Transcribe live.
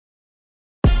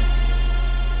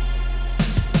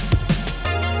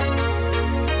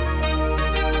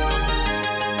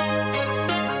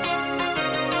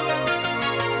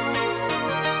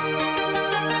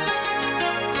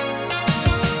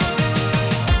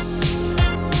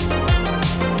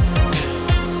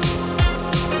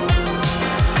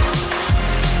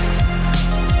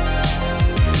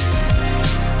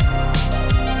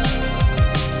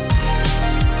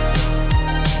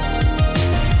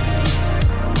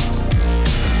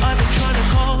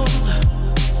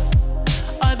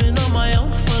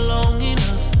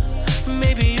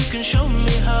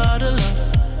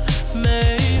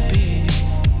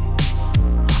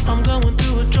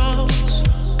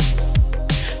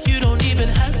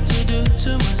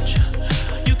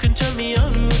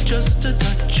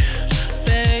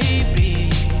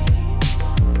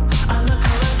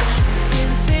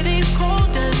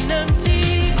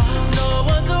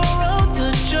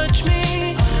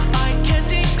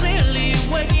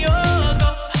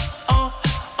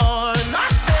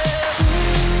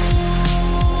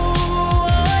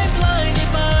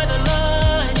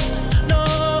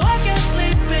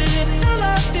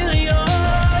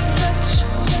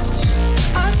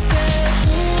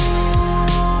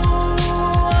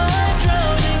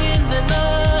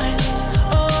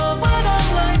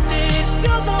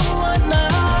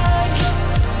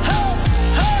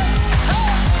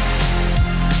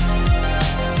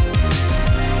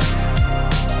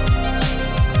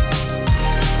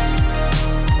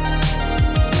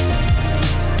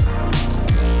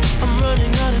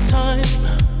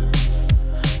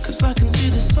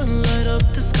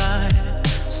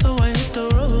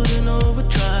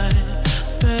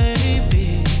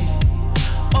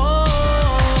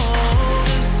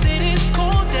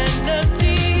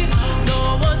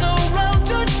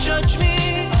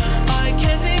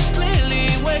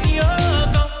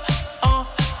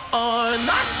on.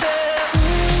 I said,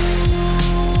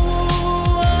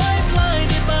 ooh, I'm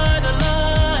blinded by the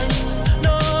lights.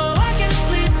 No, I can't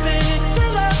sleep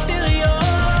until I feel your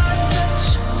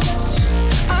touch.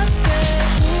 I said,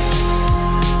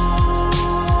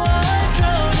 ooh, I'm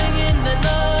drowning in the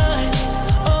night.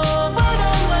 Oh, but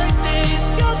I'm like this,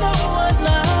 you're the one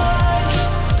I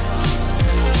trust.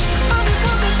 I'm just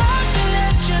coming back to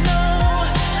let you know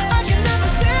I can never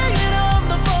say it on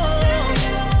the phone.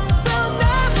 They'll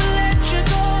never let you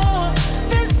go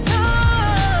this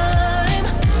time.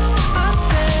 I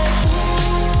said, ooh,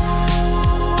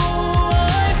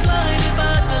 I'm blinded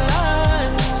by the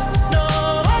lights. No,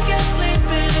 I can't sleep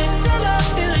until I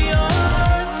feel your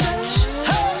touch.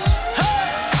 Hey, hey,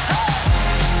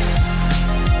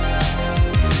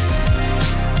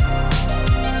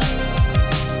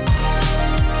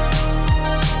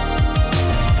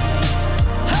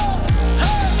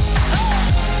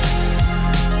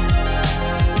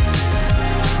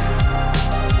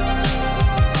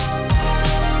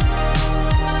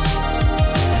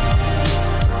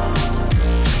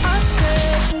 I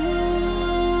said, ooh,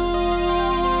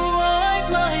 I'm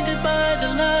blinded by the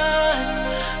lights.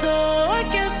 No, I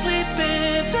can't sleep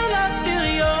until I feel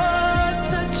your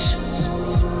touch.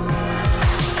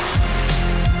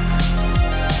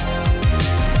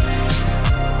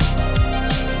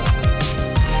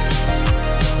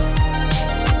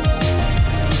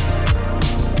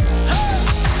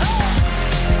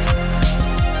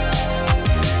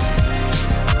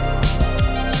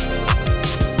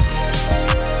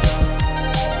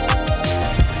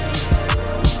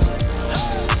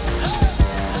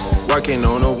 Working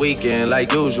on the weekend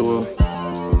like usual.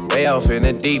 Way off in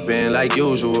the deep end like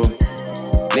usual.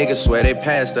 Niggas swear they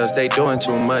passed us, they doing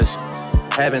too much.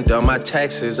 Haven't done my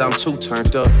taxes, I'm too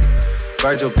turned up.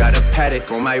 Virgil got a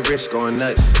paddock on my wrist going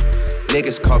nuts.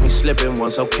 Niggas caught me slipping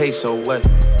once, okay, so what?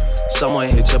 Someone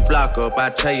hit your block up, I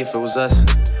tell you if it was us.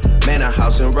 Man, a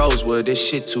house in Rosewood, this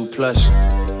shit too plush.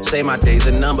 Say my day's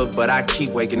a number, but I keep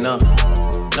waking up.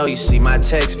 Know you see my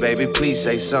text, baby, please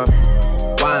say something.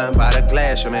 Wine by the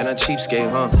glass, your man a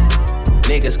cheapskate, huh?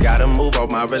 Niggas gotta move on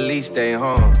my release day,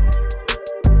 huh?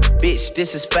 Bitch,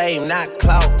 this is fame, not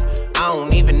clout. I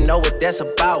don't even know what that's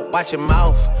about, watch your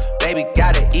mouth. Baby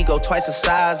got an ego twice the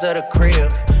size of the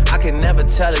crib. I can never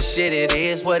tell a shit, it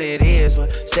is what it is.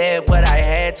 Said what I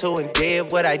had to and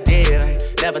did what I did.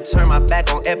 Never turn my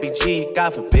back on FBG,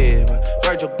 God forbid.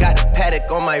 Virgil got a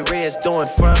paddock on my wrist, doing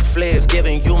front flips.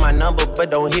 Giving you my number,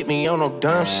 but don't hit me on no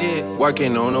dumb shit.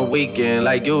 Working on the weekend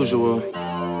like usual.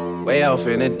 Way off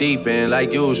in the deep end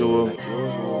like usual.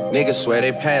 Niggas swear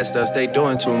they passed us, they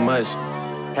doing too much.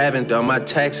 Haven't done my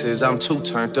taxes, I'm too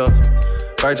turned up.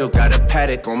 Virgil got a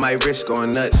paddock on my wrist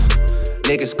going nuts.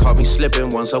 Niggas caught me slipping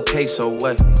once, okay, so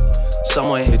what?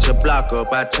 Someone hit your block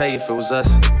up, I tell you if it was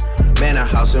us. Man, a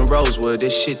house in Rosewood,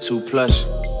 this shit too plush.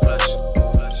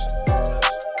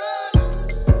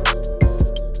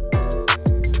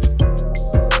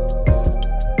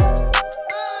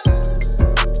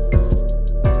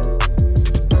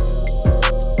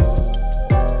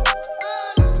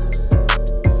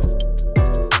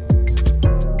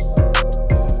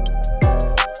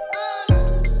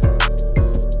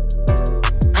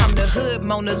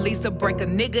 Mona Lisa, break a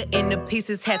nigga into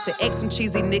pieces. Had to X some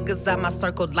cheesy niggas out my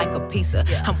circle like a pizza.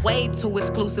 I'm way too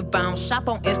exclusive, I don't shop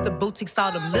on Insta boutiques.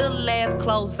 All them little ass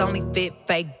clothes only fit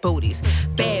fake booties.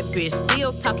 Bad bitch,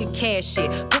 still talking cash shit.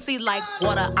 Pussy like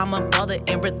water, I'm a mother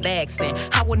and relaxing.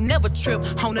 I would never trip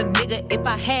on a nigga if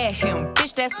I had him.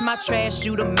 Bitch, that's my trash,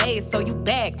 you the maid, so you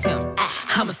bagged him.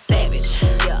 I'm a savage,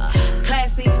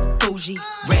 classy, bougie,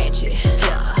 ratchet,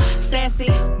 sassy,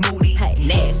 moody,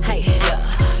 nasty,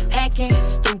 acting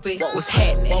stupid, what's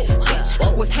happening?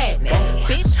 Bitch, what's happening?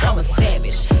 Bitch, I'm a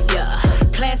savage,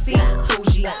 classy,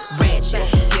 bougie, ratchet,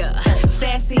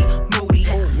 sassy, moody,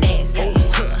 nasty,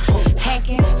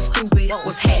 hacking, stupid,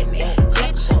 what's happening?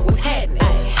 Bitch, what's happening?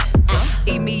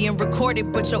 Eat me and record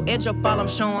it, but your edge up all I'm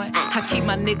showing. I keep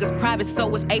my niggas private,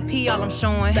 so it's AP all I'm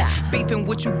showing. Beefing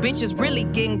with you bitches really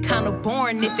getting kinda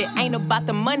boring. If it ain't about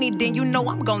the money, then you know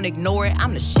I'm gonna ignore it.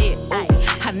 I'm the shit,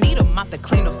 I need a mop to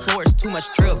clean the floors, too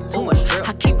much drip.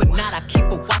 I keep a knot, I keep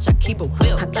a watch, I keep a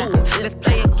whip. Let's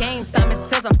play a game, Simon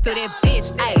says I'm still that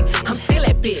bitch. I'm still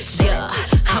that bitch,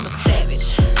 I'm a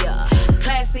savage,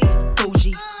 classy,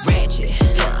 bougie, ratchet,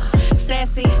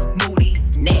 sassy, moody,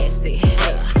 nasty,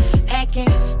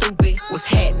 hacking, stupid, what's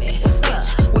happening?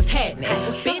 Bitch, what's happening?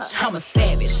 Bitch, I'm a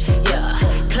savage,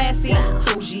 classy,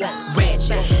 bougie,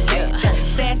 ratchet,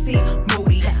 sassy,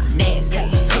 moody, nasty,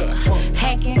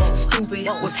 hacking, stupid,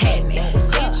 what's happening?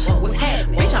 Bitch, what's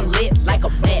happening? Bitch, I'm lit like a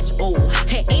match, ooh.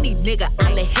 And any nigga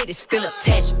I let hit is still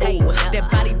attached, ooh. That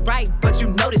body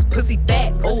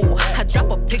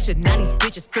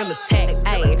bitches feel attacked.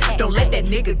 Ayy, don't let that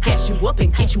nigga gas you up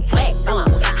and get you whacked.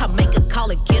 I make a call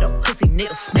and get a pussy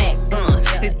nigga smack.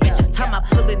 This bitch is time I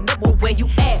pulling up, well, where you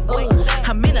at? Ooh,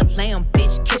 I'm in a lamb,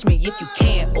 bitch, catch me if you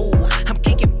can. Ooh, I'm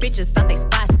kicking bitches out they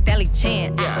spot, Stally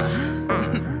Chan.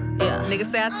 Yeah,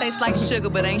 niggas say I taste like sugar,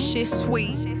 but ain't shit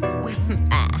sweet.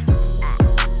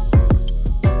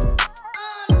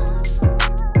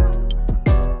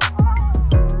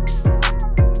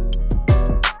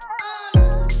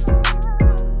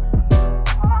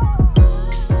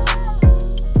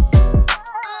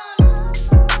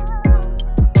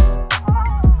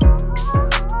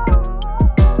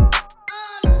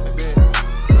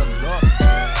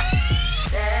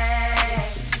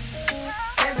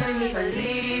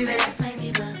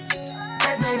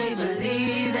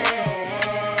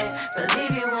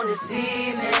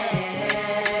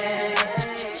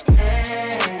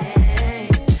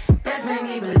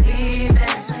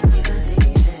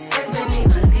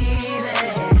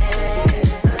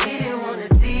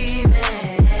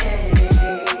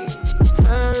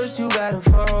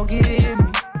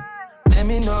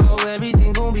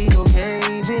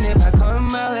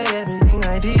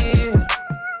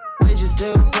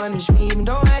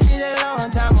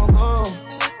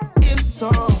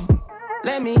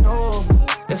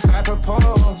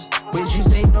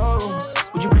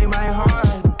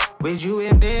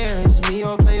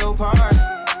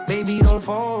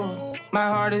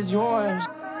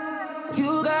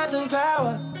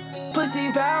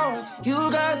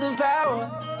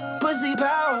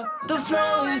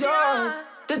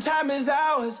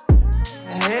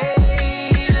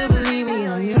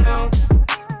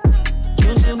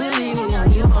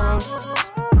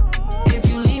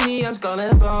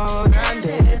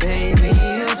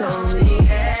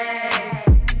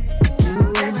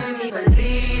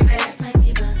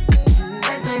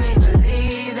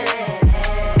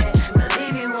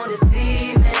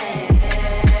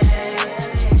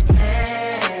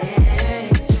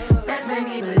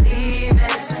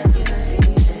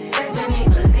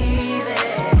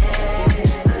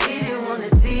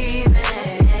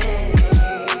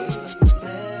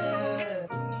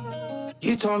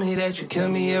 You kill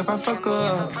me if I fuck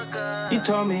up. You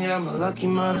told me I'm a lucky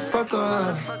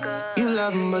motherfucker. You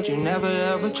love him, but you never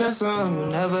ever trust him. You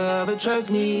never ever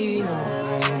trust me, no.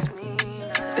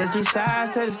 There's 3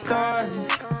 sides to the story,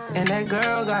 and that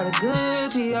girl got a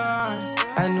good PR.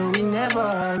 I knew we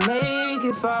never make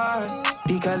it far,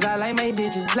 because I like my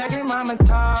bitches black and mama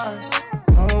tar.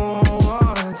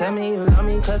 Oh, tell me you love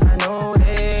me, cause I know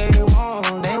they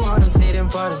won't. They wanna fit in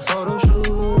for the photo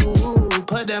shoot.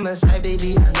 Put them aside,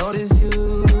 baby, I notice you.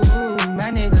 My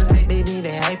niggas hype, baby,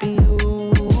 they hyping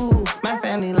you. My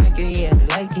family like it, yeah, they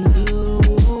liking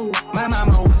you. My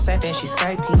mama WhatsApp and she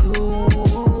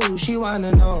Skyping you. She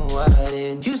wanna know what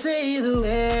did you say either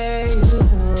way.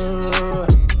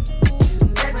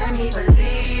 Let's make me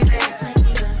believe it.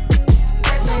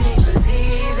 Let's make me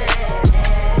believe it.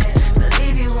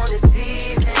 Believe you wanna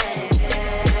see it.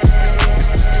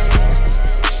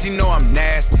 She know I'm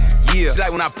nasty. Yeah. She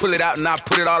like when I pull it out and I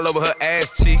put it all over her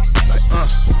ass cheeks. Like,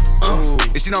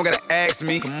 and she don't gotta ask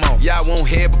me. Come on. Yeah, I want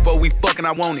head before we fucking,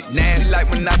 I want it nasty. She like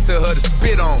when I tell her to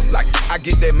spit on. Like, I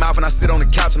get that mouth and I sit on the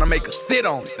couch and I make her sit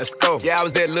on it. Let's go. Yeah, I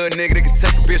was that little nigga that could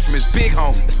take a bitch from his big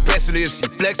home. Especially if she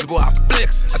flexible, I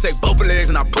flex. I take both her legs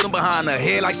and I put them behind her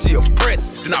head like she a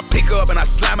pretzel. Then I pick her up and I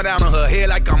slam her down on her head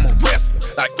like I'm a wrestler.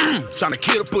 Like, tryna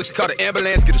kill the pussy, call the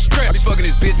ambulance, get a stretch. I be fucking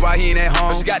this bitch while he ain't at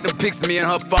home. But she got them pics of me in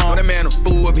her phone. That man a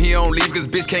fool if he don't leave, cause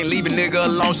bitch can't leave a nigga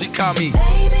alone. She call me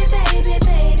baby, baby,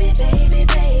 baby, baby,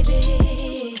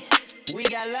 baby. We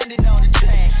got London on the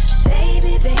track.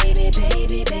 Baby, baby,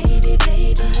 baby, baby,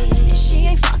 baby. She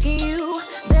ain't fucking you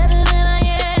better than I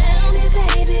am.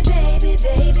 Baby, baby, baby,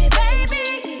 baby, baby.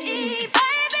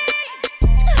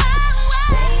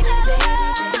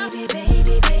 Baby,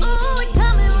 baby, baby. Ooh, he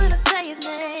tell me when I say his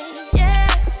name. Yeah.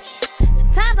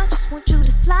 Sometimes I just want you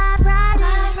to slide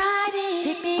right in.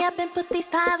 Pick me up and put these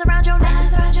ties around your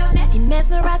neck. He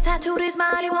mesmerized, tattooed his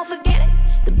mind, he won't forget it.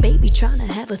 The baby tryna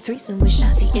have a threesome with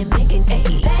Shanti and Megan.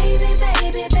 Baby, baby,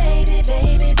 baby, baby,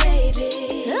 baby,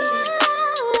 baby. Oh,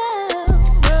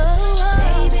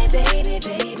 baby, baby,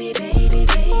 baby, baby,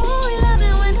 baby. Ooh, we love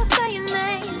it when I say your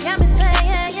name. Got me saying,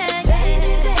 yeah, yeah, yeah.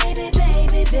 Baby, baby,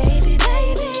 baby, baby,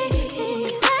 baby.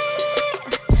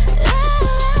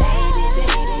 Baby,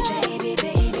 baby,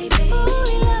 baby, baby. Ooh,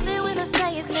 we love it when I say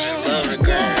his name. Love the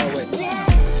girl.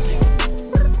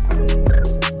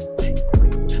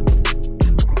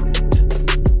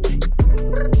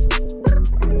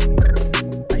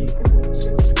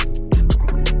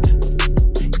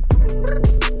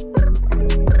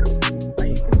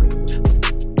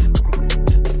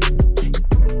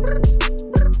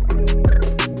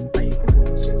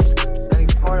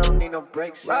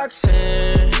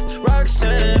 Roxanne,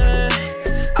 Roxanne.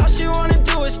 All she wanna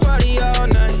do is party all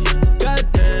night.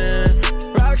 Goddamn,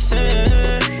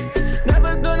 Roxanne.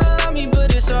 Never gonna love me,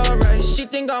 but it's alright. She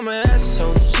think I'm an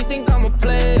asshole, she think I'm a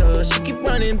player. She keep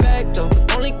running back though,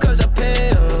 only cause I pay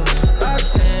her.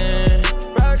 Roxanne,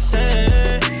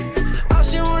 Roxanne. All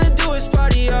she wanna do is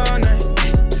party all night.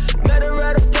 Met her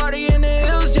at a party in the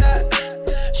hills, yeah.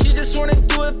 She just wanna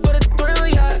do it for the thrill,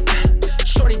 yeah.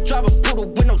 Shorty drive a poodle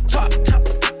with no top.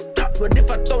 But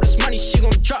if I throw this money, she gon'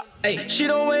 drop. Ay. She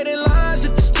don't wait in lines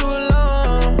if it's too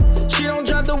long. She don't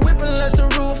drive the whip unless the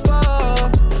roof fall.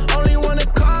 Only wanna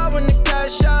call when the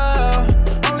cash out.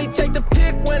 Only take the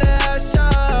pic when the ass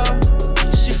out.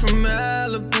 She from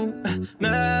Malibu,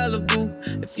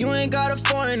 Malibu. If you ain't got a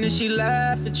foreign, then she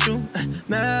laugh at you.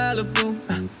 Malibu,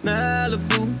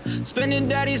 Malibu. Spending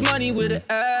daddy's money with an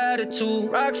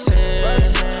attitude. Roxanne,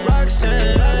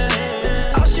 Roxanne,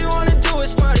 Roxanne. All she wanna do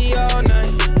is party all night.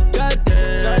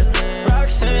 Goddamn,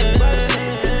 Roxanne.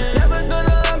 Never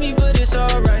gonna love me, but it's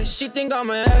alright. She think I'm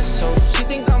an asshole, she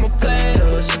think I'm a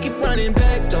player. She keep running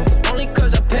back though, only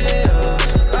cause I pay her.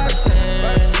 Roxanne,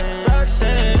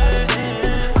 Roxanne.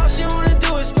 All she wanna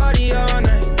do is party all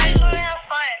night.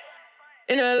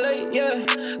 In LA,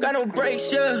 yeah, got no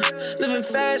brakes, yeah. Living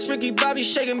fast, Ricky Bobby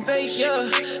shaking bait, yeah.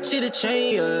 See the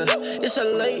chain, yeah, it's a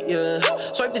late, yeah.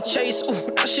 Swipe the chase,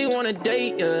 ooh, now she wanna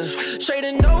date, yeah. Straight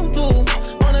and no blue,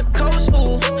 on the coast,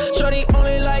 ooh. Shorty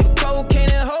only like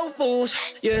cocaine and Whole Foods,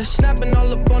 yeah. Snapping all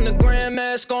up on the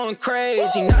grandmas, going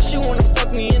crazy. Now she wanna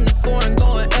fuck me in the foreign,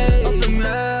 going ayy. Up in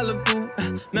Malibu,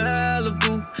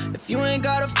 Malibu. If you ain't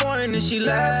got a foreign, then she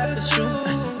laugh at you.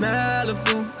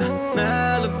 Malibu,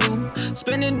 Malibu.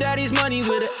 Spending daddy's money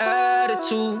with an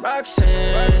attitude.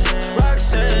 Roxanne,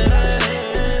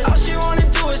 Roxanne. All she wanna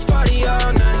do is party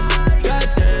all night.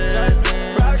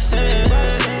 Goddamn, Roxanne.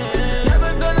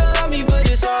 Never gonna love me, but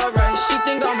it's alright. She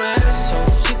think I'm an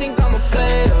asshole, she think I'm a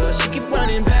player. She keep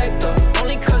running back though,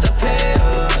 only cause I pay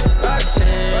her.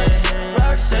 Roxanne,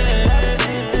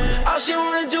 Roxanne. All she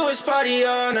wanna do is party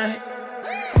all night.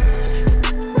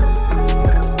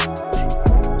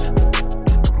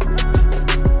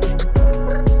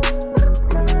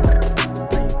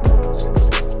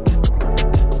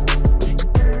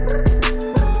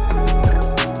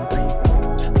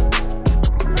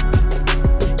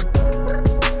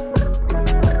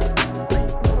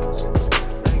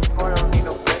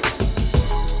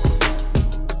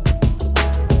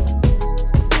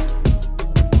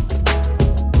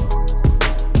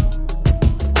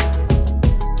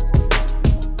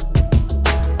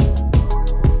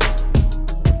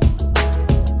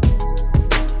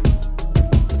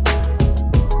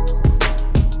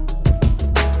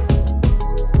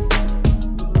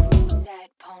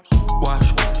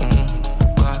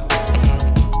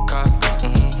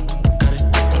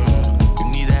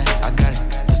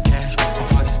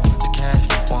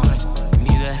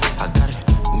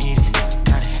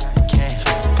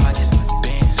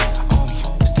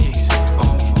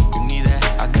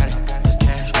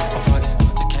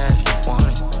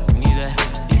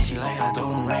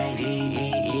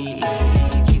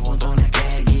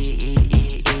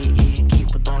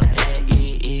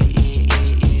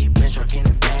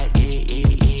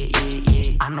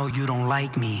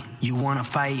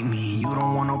 Fight me. You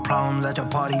don't want no problems at your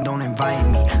party, don't invite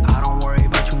me. I don't worry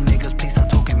about you niggas, please stop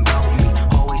talking about me.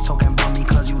 Always talking about me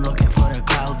cause you looking for the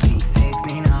clout team. 6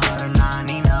 Nina, 9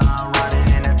 Nina, riding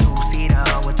in a 2-seater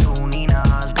with 2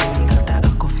 Ninas. Baby got that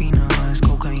Aquafina, it's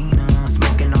cocaine.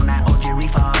 Smoking on that OG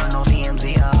reefer, no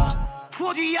TMZ.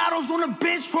 4 Giottos on a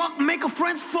bitch truck, make her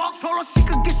friends fuck. Told her she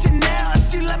could get Chanel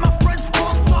if she let my friends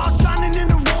fuck. Stars shining in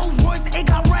the Rolls Royce, it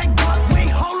got red bucks. Wait,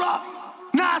 hold up,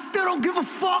 nah, I still don't give a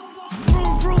fuck.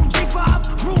 Vroom, vroom,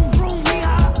 G5, vroom, vroom, we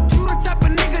high. You the type of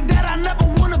nigga that I never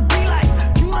wanna be like.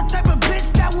 You the type of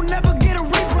bitch that will never get a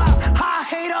reply. High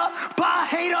hater, bye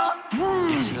hater,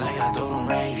 vroom. Yeah, she like I told him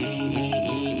right,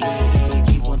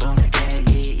 keep on doing that,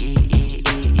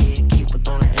 keep on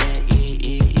doing that,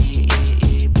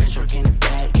 bitch working the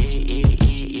back,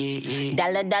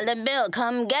 Dollar, dollar bill,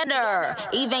 come get her.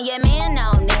 Even your man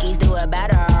know Nicki's do it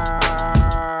better.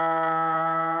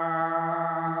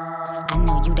 I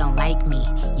know you don't like me,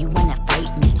 you wanna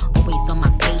fight me. Always on my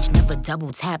page, never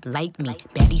double tap like me.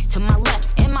 Baddies to my left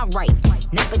and my right.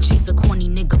 Never chase a corny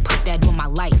nigga, put that on my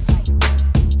life.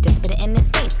 Just put it in his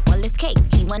face, all his cake.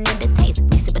 He wanted the taste,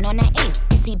 we sippin' on that ace.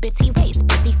 Bitty, bitty waist,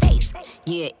 bitty face.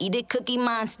 Yeah, eat it, Cookie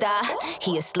Monster.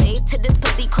 He a slave to this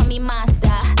pussy, call me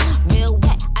monster. Real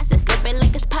wet, I said slip it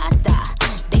like it's pasta.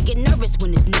 They get nervous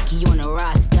when it's Nicki on the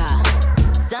roster.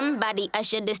 Somebody Somebody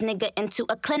usher this nigga into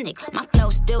a clinic. My flow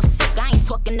still sick, I ain't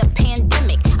talking the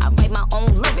pandemic. I write my own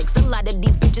lyrics, a lot of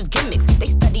these bitches gimmicks. They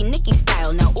study Nicki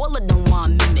style, now all of them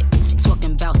want mimic.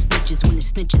 Talking about snitches when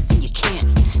it's snitches in your camp.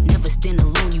 Never stand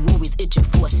alone, you always itching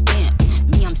for a stamp.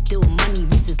 Me, I'm still money,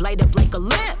 wrists light up like a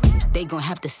lamp. They gon'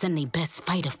 have to send their best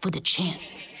fighter for the champ.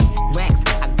 Racks,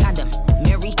 I got them.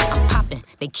 Mary, I'm popping.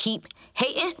 They keep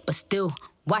hating, but still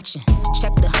watching.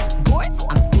 Check the boards,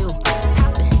 I'm still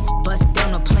topping. Bust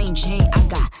down a plain Jane, I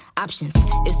got options.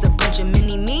 It's a bunch of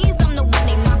mini-me's, I'm the one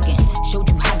they mocking. Showed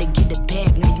you how to get a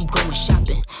bag, now you going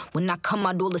shopping. When I come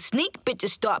out, all the sneak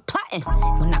bitches start plotting.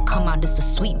 When I come out, it's a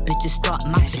sweet bitches start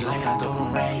mopping. Like I throw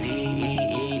them right,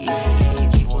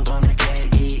 keep on throwing the cat,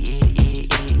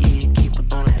 keep on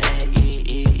throwing that,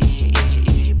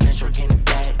 bench work in the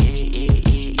back,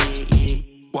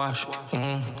 wash,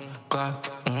 clock,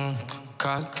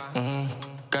 cock,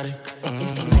 got it. It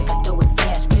feel like I throw it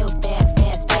fast, real fast,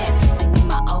 fast, fast. He singing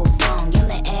my old song,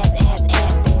 yelling ass, ass,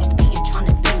 ass. They be speeding, trying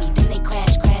to beat me, then they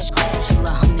crash, crash, crash. Kill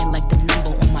 100 like the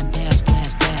number on my dash,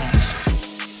 dash, dash.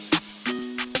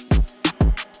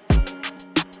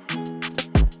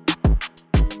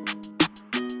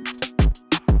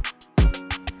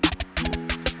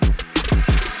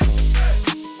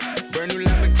 Brand new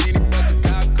Lamborghini, fuck a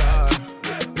cop car.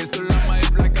 Pistol on my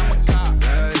hip like I'm a cop.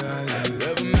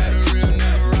 Never met a real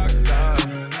nigga rock star.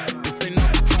 This ain't no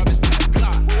promise, this a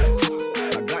clock.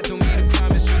 I got too many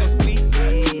promise, you gon' squeeze me.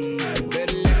 You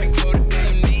better let me go the day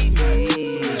you need me.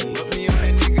 Put me on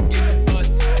that nigga, get the bus.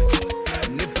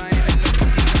 And if I ain't enough,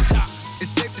 get the top.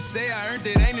 It's safe to say I earned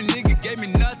it, ain't a nigga gave me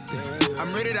nothing.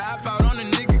 I'm ready to hop out on a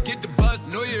nigga, get the bus.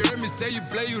 Know you heard me say you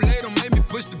play, you late, don't make me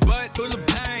push the button. Full of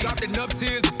pain, dropped enough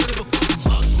tears to fill up a fucking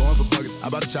buck. Going for buckets, I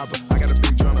bought a chopper. I got a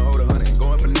big drum to hold 100.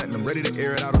 Going for nothing, I'm ready to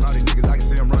air it out on all these niggas. I can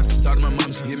see I'm running. Started my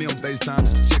mom, she hit me on FaceTime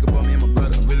just to check up on me and my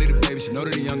brother. I'm really the baby, she know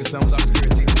that the youngest son was always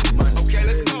guaranteed to get money. Okay,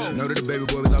 let's go. She know that the baby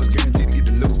boy was always guaranteed to get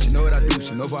the loot. She know what I do,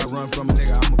 she know if I run from a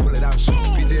nigga, I'ma pull it out. Shoot.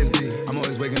 PTSD, I'm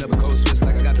always waking up a cold sweats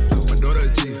like I got the flu. My daughter a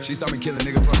G, she saw me kill a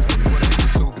nigga from her before they hit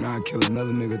two. And I'd kill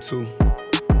another nigga too,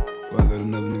 before I let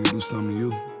another nigga do something to you.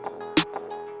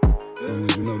 As long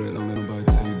as you know that, don't let nobody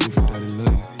tell you different that they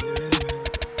love you.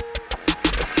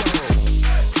 Let's go.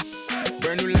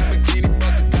 Brand new Lamborghini,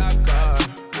 fuck a cop car.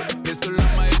 Pistol on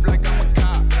my hip like I'm a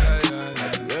cop.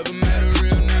 Never met a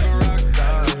real nigga rock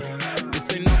star. This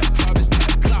ain't no promise, this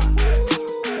a clock.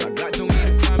 I got too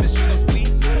many promise, you gon'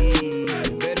 squeeze me.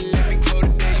 You better let me go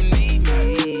the day you need me.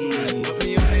 Put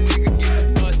me on that nigga, get the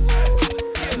bus.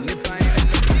 And if I ain't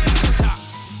enough, get the top.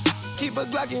 Keep a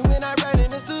Glockin' when I ride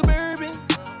in the Suburban.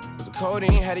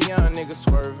 Codeine had a young nigga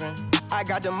swerving. I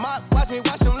got the mop, watch me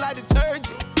wash them like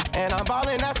detergent. And I'm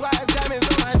ballin', that's why it's diamonds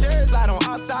on my jersey. Slide on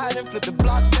outside and flip the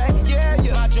block back, yeah,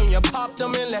 yeah. My junior popped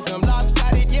them and left them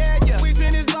lopsided, yeah, yeah. We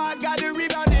spin his block, got the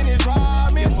rebound in his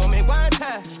ramen. For me one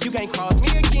time, you can't cross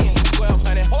me again.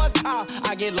 1200 horsepower,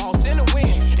 I get lost in the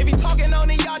wind. If he talking on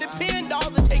it, y'all depend,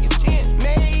 dogs will take his chin.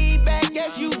 Maybach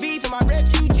SUV for my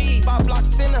refugee. 5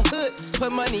 blocks in the hood,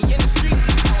 put money in the streets.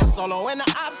 I was solo and the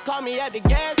ops called me at the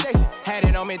gas station. Had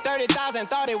it on me 30,000,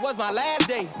 thought it was my last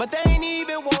day. But they ain't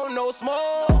even want no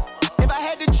smoke. If I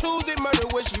had to choose it, murder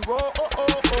would she roll?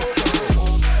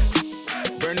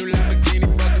 Brand new Lamborghini,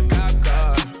 fuck a cop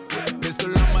car. Pistol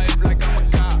on my hip like I'm a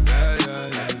cop.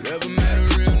 Never met a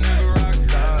real nigga rock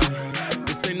star.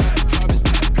 This ain't no promise,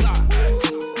 this a clock.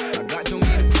 I got too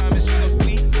many promise, you gon'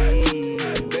 squeeze me.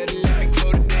 You better let me go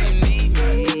the day you need me.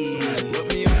 Put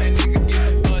me on that nigga, get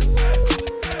the bus.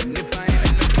 And if I ain't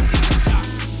enough, get the top.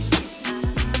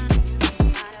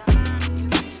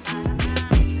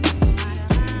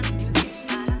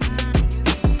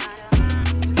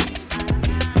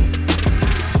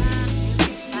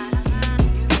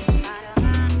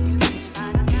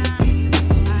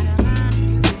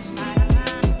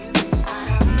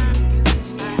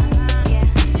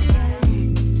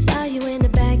 Saw you in the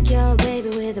backyard, baby,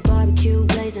 with a barbecue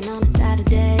blazing on a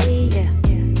Saturday, yeah.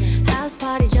 House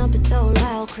party jumping so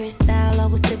loud, Cristal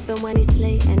always sipping when he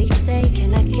sleep. And he say,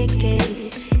 can I kick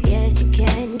it? Yes, you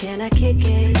can I kick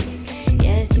it?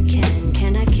 Yes, you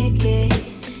can I kick it?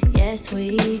 Yes,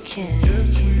 we can.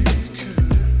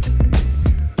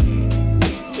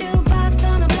 Jukebox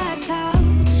on a black top,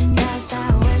 that's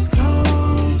that West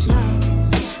Coast love.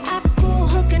 After school,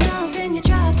 hooking up in your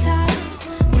drop top,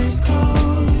 West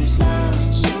Coast love.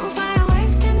 Shooting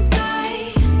fireworks in the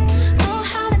sky, oh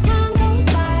how the time goes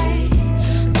by.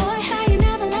 Boy, how you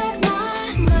never left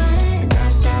my mind.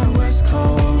 That's that West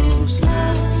Coast love.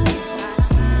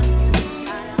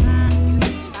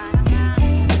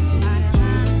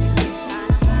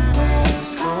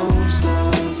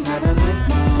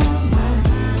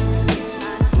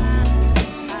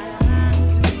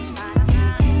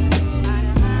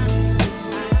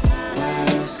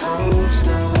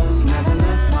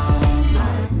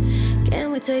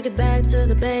 back to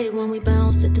the bay when we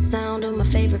bounced at the sound of my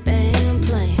favorite band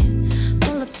playing.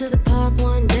 Pull up to the park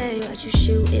one day, watch you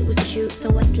shoot, it was cute,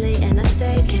 so I slay and I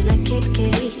say, can I kick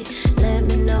it? Let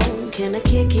me know, can I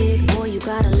kick it? Boy, you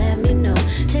gotta let me know.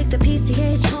 Take the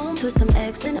PCH home, put some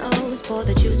X and O's, pour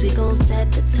the juice, we gon'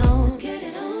 set the tone. Let's get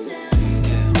it on now.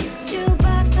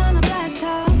 Jukebox on a black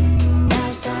top,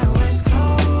 that's that West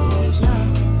Coast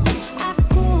love. After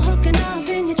school, hooking up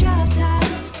in your drop top,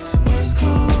 West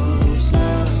Coast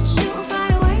love. Shooting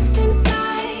fireworks in the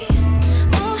sky,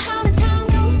 oh how the time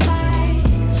goes by.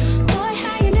 Boy,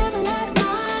 how you never left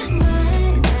my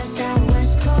mind. That's that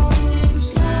West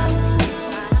Coast love.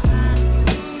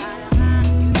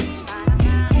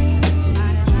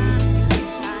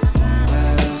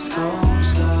 West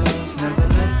Coast love never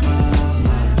left my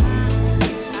mind.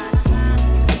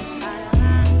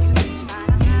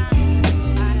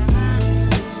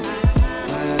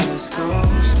 West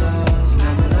Coast love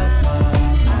never left my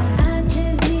mind. I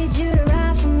just need you to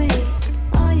ride for me.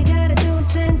 All you gotta do is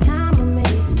spend time with me.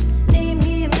 Need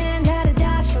me a man that'll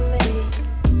die for me.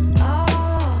 Oh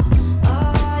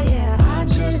yeah. I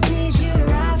just need you to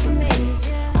ride for me.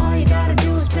 All you gotta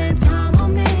do is spend time with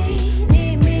me.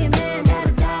 Need me a man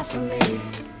that'll die for me.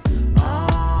 Oh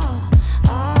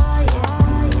yeah.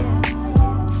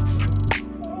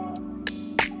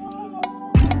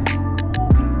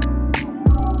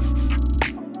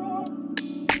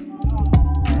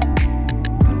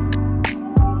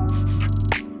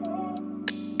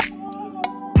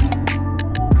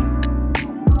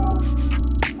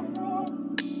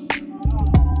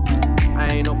 I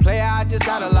ain't no player, I just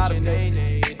got a lot of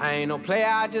faith. I ain't no player,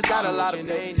 I just got a lot of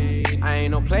faith. I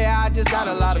ain't no player, I just got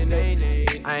a lot of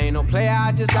faith. I ain't no player,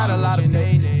 I just got a lot of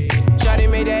faith. Shawty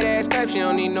made that ass clap, she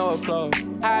don't need no applause.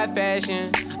 High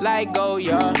fashion, like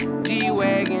Goya,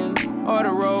 G-Wagon, or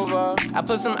the Rover. I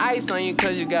put some ice on you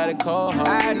cause you got a cold heart.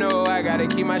 I know I gotta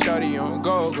keep my shawty on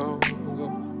go.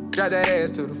 Drop that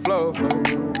ass to the floor,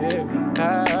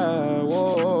 yeah.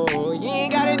 Whoa. You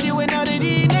ain't gotta deal with none of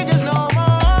these niggas no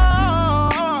more.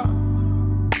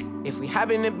 If we hop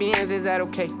in the Benz, is that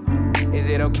okay? Is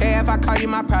it okay if I call you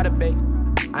my Prada babe?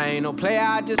 I ain't no player,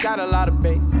 I just got a lot of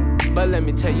bass. But let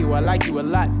me tell you, I like you a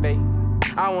lot, babe.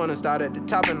 I wanna start at the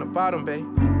top and the bottom, babe.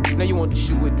 Now you want the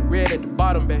shoe with the red at the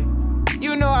bottom, babe.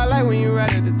 You know I like when you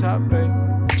right at the top, babe.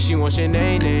 She wants your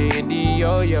name and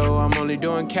D-Yo-Yo. I'm only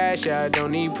doing cash, I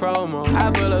don't need promo.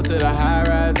 I pull up to the high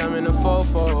rise, I'm in the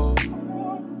fofo.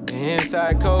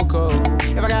 Inside Coco.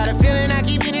 If I got a feeling, I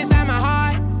keep it inside my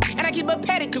heart. And I keep a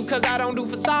pedicure cause I don't do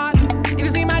facades. You can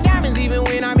see my diamonds even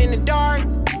when I'm in the dark.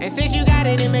 And since you got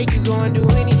it, it make you go and do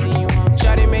anything you want.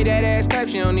 Shawty made that ass clap,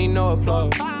 she don't need no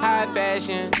applause. High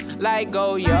fashion, like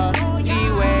Goya,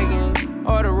 G-Wagon,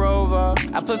 or the Rover.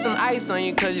 I put some ice on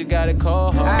you cause you got a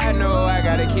cold heart. I know I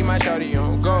gotta keep my shawty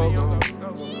on go.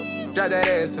 Drop that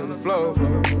ass to the floor,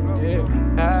 yeah.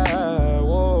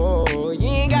 Whoa. You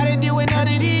ain't gotta deal with none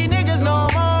of these niggas no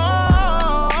more.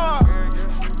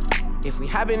 If we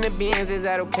hop in the Benz, is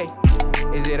that okay?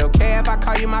 Is it okay if I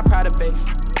call you my Prada babe?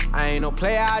 I ain't no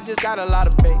player, I just got a lot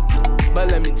of bass. But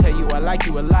let me tell you, I like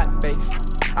you a lot, babe.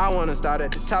 I wanna start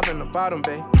at the top and the bottom,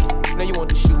 babe. Now you want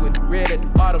the shoe with the red at the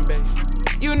bottom, babe.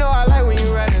 You know I like when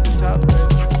you right at the top,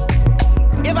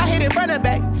 babe. If I hit it front and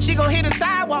back, she gon' hit the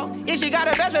sidewalk. If she got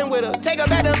her best friend with her, take her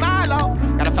back to Milo.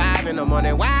 Got a 5 in the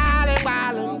morning, wildin'.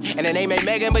 And then they make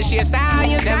Megan, but she a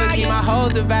stallion. Never keep my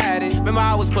hoes divided. Remember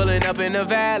I was pulling up in the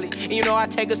valley. And you know I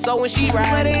take her so when she ride.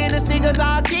 Sweater and the sneakers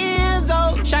all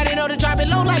Kenzo. Shawty know to drop it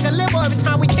low like a limo. Every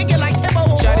time we kick it like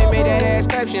Timbo. Shawty made that ass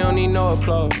clap, she don't need no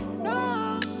applause.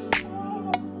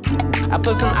 I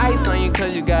put some ice on you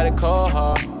cause you got a cold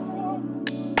heart.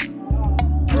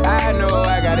 I know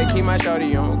I gotta keep my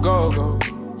shawty on go.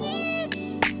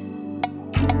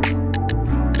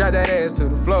 Drop that ass to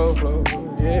the floor,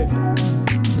 yeah.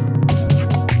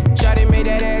 Shawty made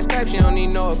that ass clap, she don't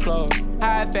need no applause.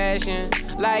 High fashion,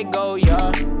 like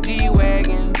Goya,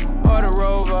 G-Wagon, or the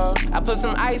Rover. I put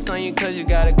some ice on you cause you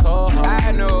got a cold heart.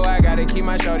 I know I gotta keep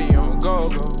my shawty on go.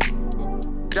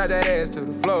 Drop that ass to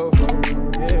the floor,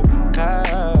 yeah.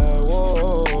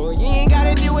 Whoa. You ain't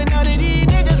gotta deal with none of these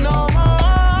niggas no more.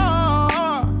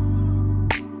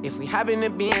 If we hop in the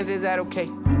Benz, is that okay?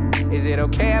 Is it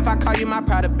okay if I call you my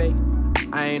Prada babe?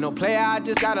 I ain't no player, I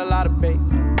just got a lot of bass.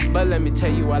 But let me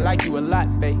tell you, I like you a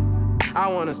lot, babe. I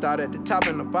wanna start at the top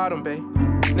and the bottom, babe.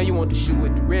 Now you want the shoe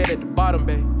with the red at the bottom,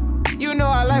 babe. You know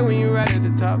I like when you right at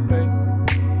the top, babe.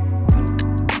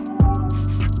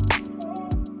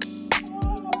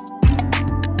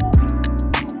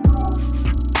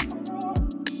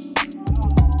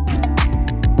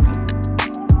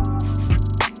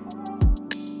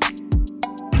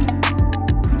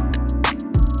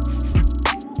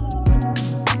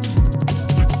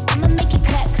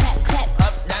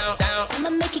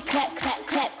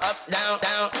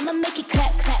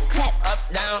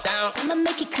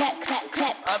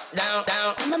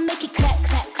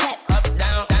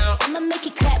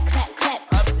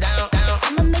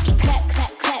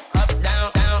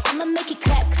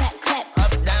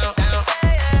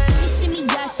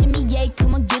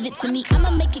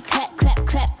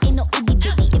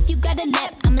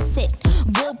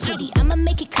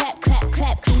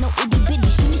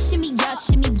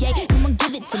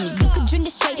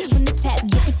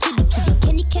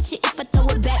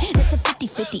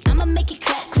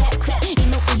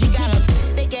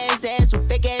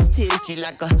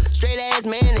 straight ass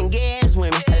man and gay ass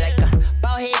women. I like a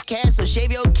bald head cat, so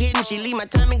shave your kitten. She leave my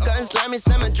Tommy gun, slimy,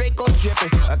 summer Draco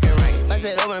dripping. Okay, right. Bust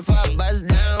it open for a buzz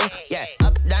down. Yeah,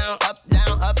 up, down, up,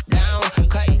 down, up, down.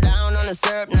 Cut down on the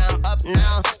syrup, now I'm up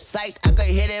now. Psych, I could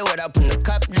hit it without putting the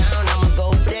cup down. I'ma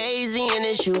go crazy in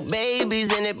it, shoot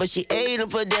babies in it. But she ate them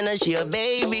for dinner, she a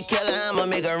baby killer. I'ma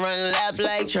make her run laps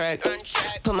like track.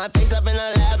 Put my face up in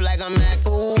her lap like I'm Mac,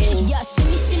 ooh. Yeah,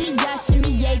 shimmy, shimmy, yeah,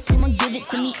 shimmy, yeah. Come on, give it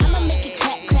to me. I'ma make it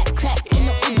clap, clap, clap. Ain't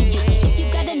no itty bitty. If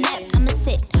you got a nap, I'ma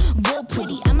sit real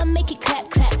pretty. I'ma make it clap,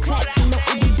 clap, clap. Ain't no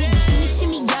itty bitty. Shimmy,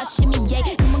 shimmy, yeah, shimmy,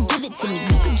 yeah. Come on, give it to me.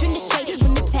 You can drink it straight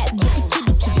from the tap. Get the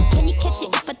kitty, kitty. Can you catch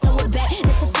it if I throw it back?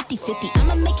 That's a 50-50.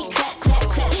 I'ma make it clap, clap,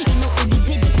 clap. Ain't no itty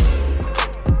bitty.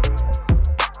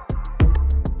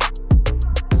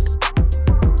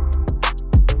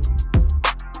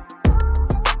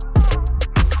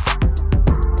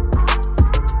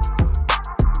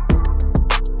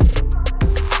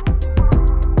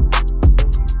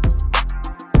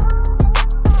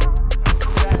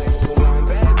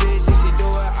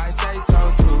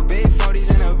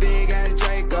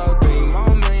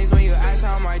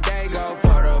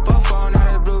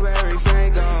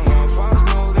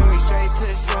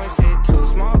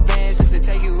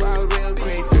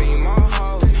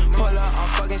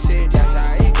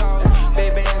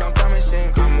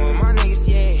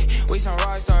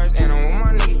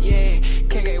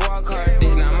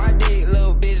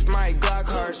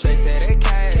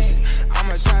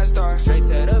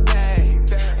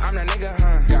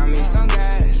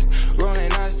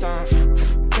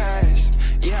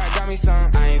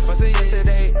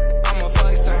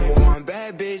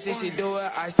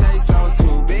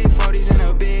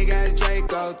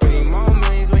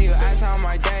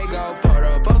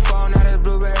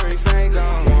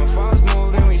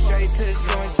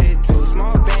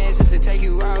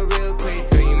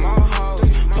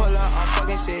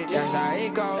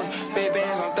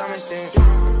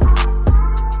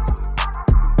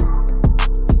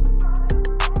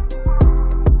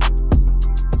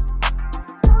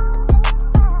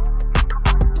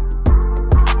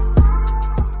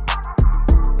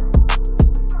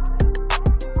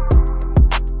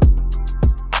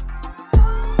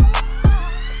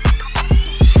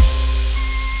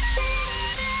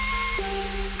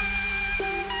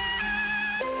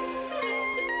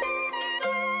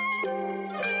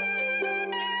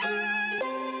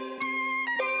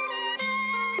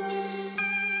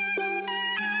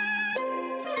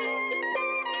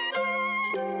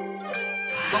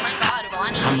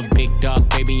 I'm a big dog,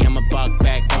 baby, I'm a buck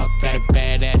back. Got a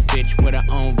badass bitch with her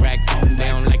own racks. They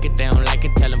don't like it,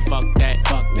 tell them fuck that.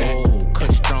 Whoa,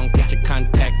 cut strong, get your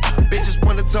contact. Bitches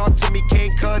wanna talk to me,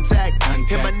 can't contact.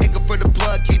 Hit my nigga for the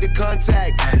plug, keep the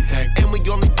contact. And we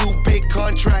only do big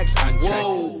contracts.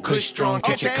 Whoa, kush strong,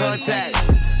 catch your contact.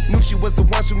 Knew she was the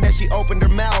one soon as she opened her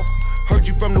mouth. Heard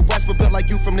you from the west, but built like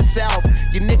you from the south.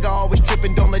 Your nigga always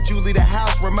tripping, don't let you leave the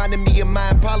house. Reminding me of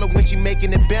my Impala when she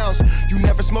making it bounce. You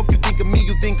never smoke, you think of me,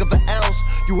 you think of an ounce.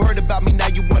 You heard about me, now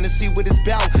you wanna see what it's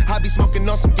about. I be smoking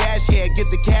on some gas, yeah, get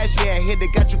the cash, yeah. Hit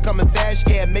it, got you coming fast,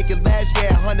 yeah, make it last,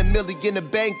 yeah. 100 million in the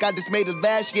bank, I just made it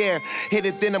last year. Hit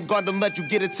it, then I'm gone, don't let you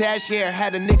get attached here.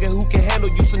 Had a nigga who can handle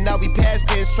you, so now we past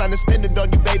this. Trying to spend it on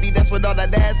you, baby, that's what all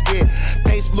that ass get.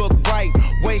 Face look right,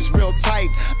 waist real tight.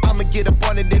 I'ma get up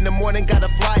on it in the morning, got a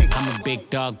flight. I'm a big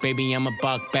dog, baby, I'm a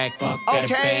buck back. Got a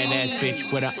badass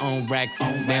bitch with her own racks.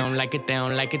 They don't like it,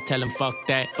 tell them fuck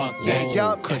that. Yeah,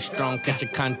 yup. Kush strong, catch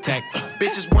your contact.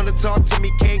 Bitches wanna talk to me,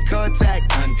 can't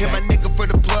contact. Hit my nigga for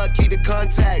the plug, keep the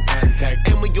contact.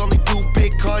 And we only do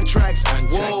big contracts.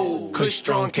 Whoa, kush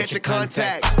strong, catch your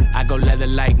contact. I go leather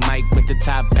like Mike with the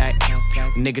top back.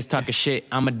 Niggas talking shit,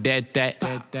 I'm a dead that.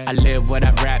 I live what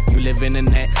I rap, you live in the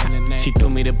net. She threw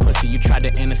me the pussy, you tried to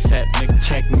intercept. Nigga,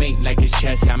 checkmate like it's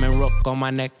chess. I'm in rook on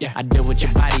my neck. I deal with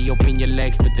your body, open your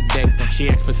legs, split the deck. She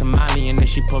asked for some Molly and then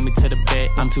she pulled me to the bed.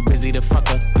 I'm too busy to fuck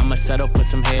her, I'ma settle for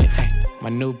some head. My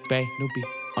new bae, newbie,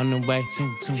 on the way.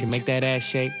 She make that ass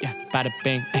shake, bada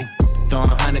bing. Throwing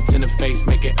hundreds in the face,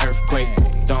 make it earthquake.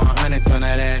 Throwing hundreds on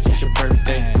that ass, it's your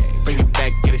birthday. Bring it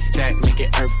back, get it stacked, make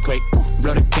it earthquake.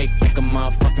 Blow the cake like a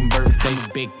motherfucking birthday.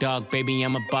 Big dog, baby,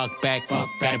 I'm a buck back. Got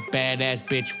a badass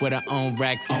bitch with her own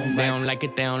racks. They don't like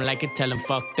it, tell them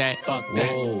fuck that.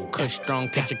 Whoa, kush strong,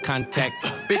 catch your contact.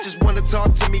 Bitches wanna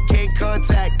talk to me, can't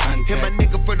contact. Hit my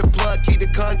nigga for the plug, keep the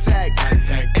contact.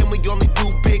 And we only do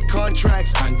big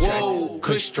contracts. Whoa,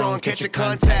 kush strong, catch your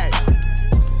contact.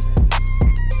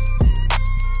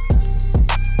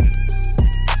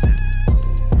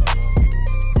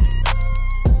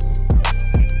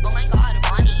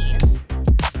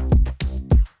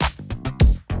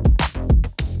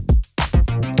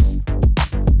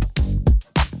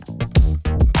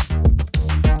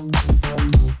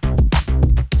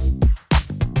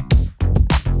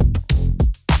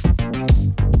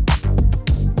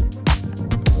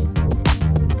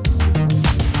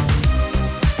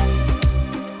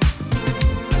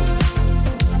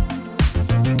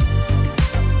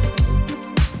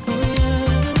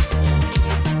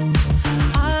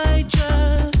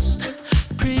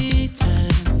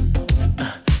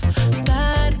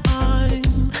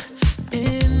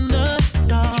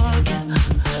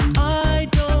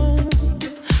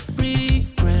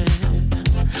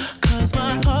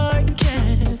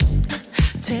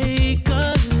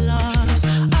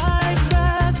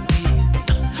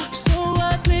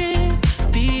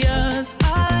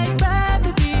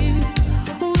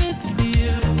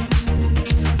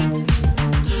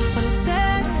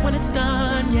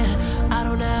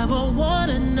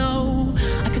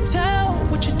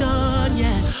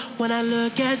 I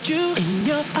look at you in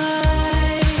your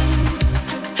eyes,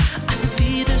 I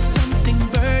see there's something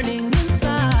burning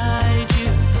inside you.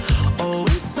 Oh,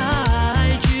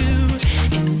 inside you,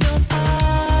 in your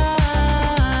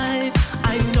eyes.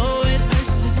 I know it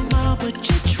hurts to smile, but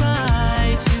you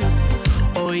try to.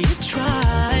 Oh, you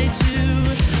try to.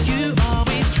 You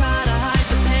always try to hide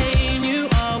the pain. You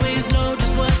always know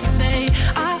just what to say.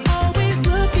 I always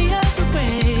look the other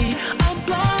way. I'm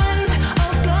blind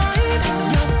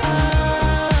in your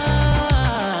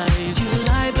eyes. You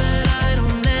lie, but I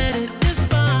don't let it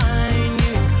define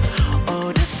you.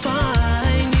 Oh,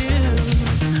 define you.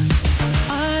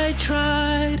 I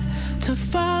tried to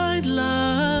find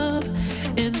love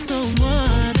in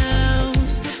someone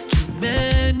else too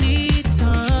many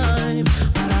times,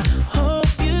 but I hope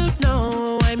you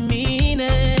know I mean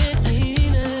it.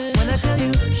 When I tell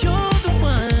you you're the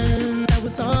one that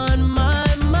was on my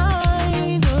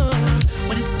mind. Oh,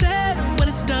 when it's said or when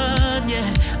it's done,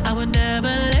 yeah, I would never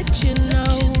let you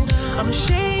know. I'm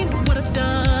ashamed of what I've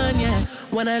done, yeah.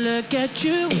 When I look at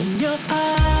you in your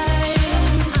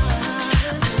eyes,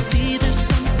 I see there's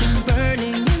something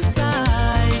burning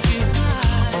inside you.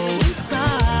 Oh,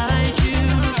 inside you,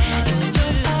 in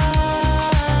your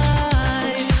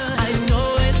eyes. I know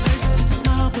it hurts to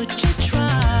smile, but you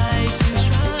try to.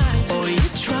 Oh, you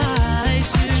try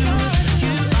to.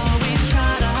 You always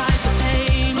try to hide the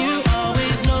pain. You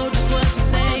always know just what to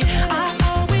say. I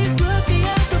always look the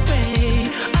other way.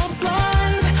 I'm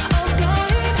blind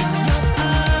in your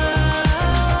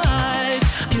eyes.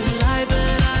 You lie,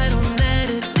 but I don't let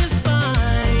it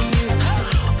define you.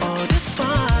 Oh,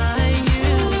 define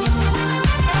you.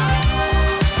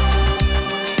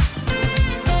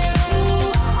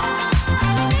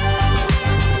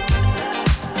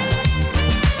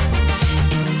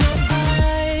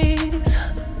 Eyes,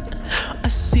 I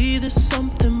see there's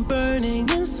something burning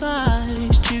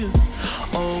inside you.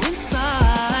 Oh,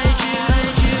 inside you.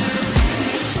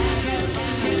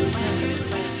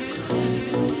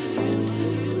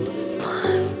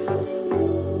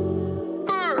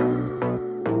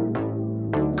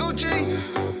 Gucci.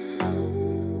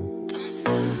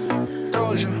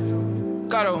 Doja.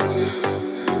 Gato.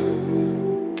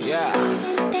 Yeah.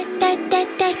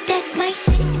 That's my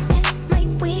shit, that's my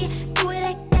way. Do it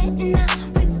like that and I'll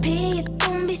repeat.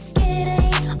 Don't be scared, I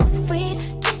ain't afraid.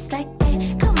 Just like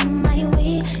that, come my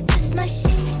way. That's my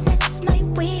shit, that's my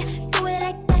way. Do it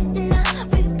like that and I'll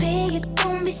repeat.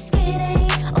 Don't be scared, I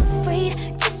ain't afraid.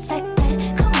 Just like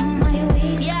that, come my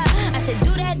way. Yeah, I said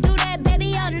do that,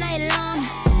 baby, all night long.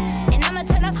 And I'ma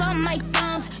turn off all my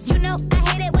phones. You know I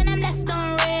hate it when I'm left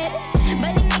on red.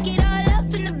 But he make it all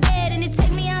up in the bed. And it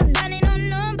take me out dining on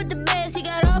none but the best. He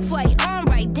got off-white, on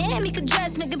right. Damn, he could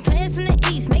dress. Making plans from the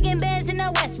east. Making bands in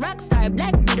the west. Rockstar,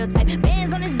 Black Beetle type.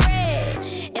 Bands on his bread.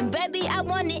 And baby, I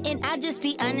want it and I just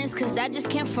be honest. Cause I just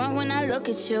can't front when I look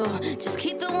at you. Just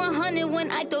keep it 100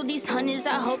 when I throw these hundreds.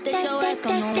 I hope that your ass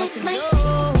gon' know what That's to my do.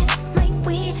 shit, that's my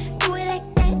way. Do it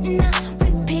like that and I'll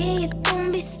repeat.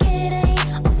 Don't be scared, I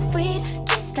ain't afraid.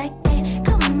 Just like that,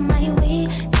 come my way.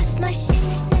 That's my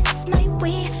shit, that's my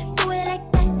way. Do it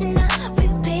like that and I'll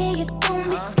repeat. Don't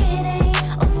be scared, I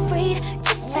ain't afraid.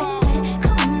 Just like that,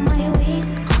 come my way.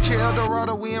 Gucci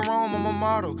Eldorado, we in Rome, I'm a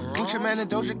model. Gucci Man and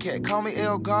Doja Cat, call me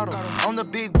El Gato. I'm the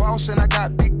big boss and I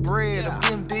got big bread. I'm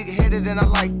getting big-headed and I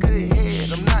like good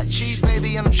head. I'm not cheap,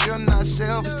 baby, and I'm sure not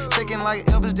selfish. Taking like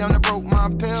Elvis down that broke my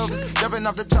pelvis. Jumping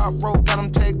off the top rope, got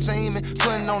them tag teaming.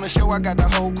 Putting on a show, I got the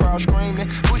whole crowd screaming.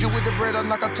 Bougie with the bread, I'm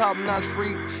like a top-notch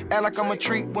freak. Act like I'm a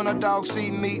treat when a dog see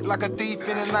me. Like a thief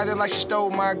in the night, like she stole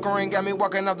my green. Got me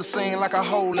walking off the scene like a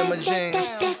hole in my jeans.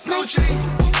 That's my shit,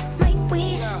 that's my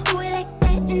way. Do it like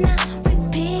that and I'll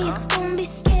repeat. Don't be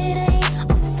scared, I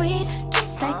ain't afraid.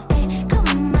 Just like that,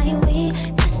 come my way.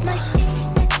 That's my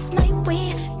shit, that's my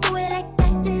way. Do it like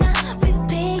that and I'll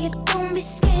repeat. Don't be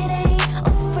scared, I ain't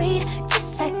afraid.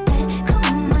 Just like that,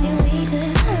 come my way.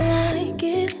 I like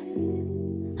it,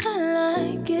 I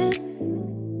like it,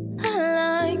 I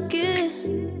like it,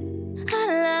 I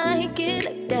like it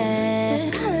like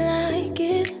that. I like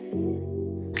it,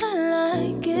 I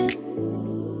like it,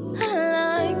 I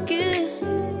like it,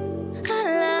 I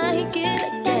like it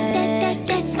like that.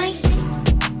 That's my shit.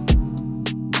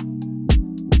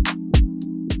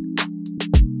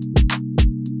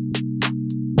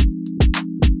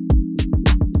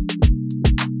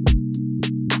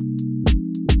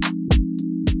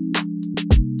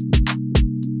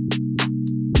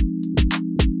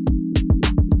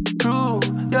 True,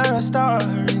 you're a star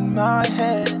in my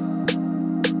head.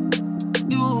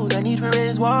 You, I need to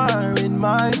raise war in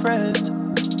my friends.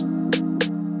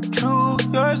 True,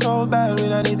 you're so bad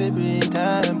when I need to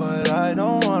pretend, but I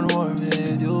don't want war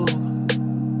with you.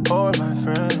 or my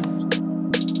friends.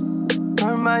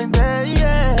 You're my best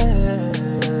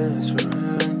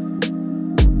friend.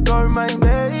 You're my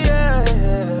best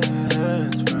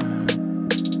friend.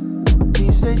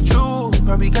 He said true,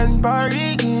 probably can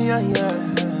party, yeah.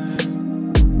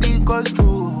 Because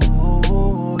true,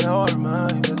 you're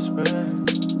my best friend.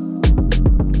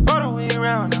 All the way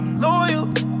around, I'm loyal.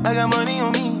 I got money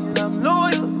on me and I'm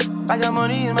loyal. I got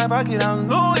money in my pocket, I'm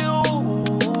loyal.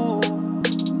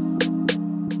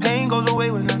 Pain goes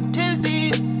away when I'm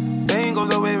dizzy. Pain goes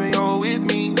away when you're with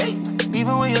me. Hey.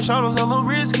 Even when your shadows a little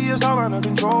risky, it's all under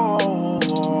control.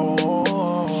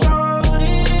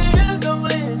 Shorty, just don't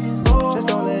let this go. Just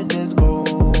don't let this go.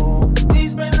 We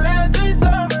spent the last 3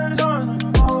 summers on the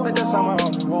road. Spent the summer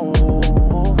on the road.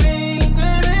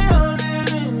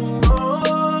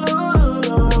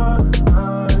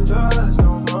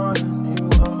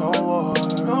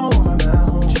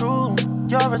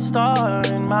 You're a star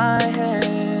in my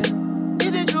head.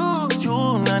 Is it true?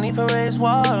 You not need to raise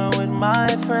war with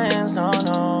my friends, no.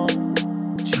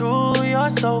 True, you're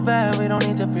so bad, we don't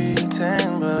need to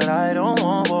pretend. But I don't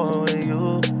want war with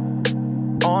you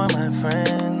or my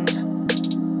friends.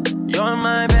 You're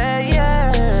my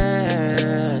best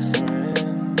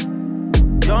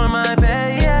friend. You're my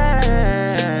best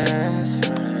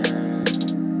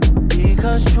friend.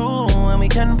 Because true, when we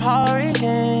can party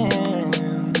again,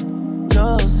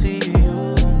 you'll see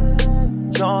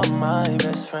you're my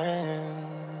best friend.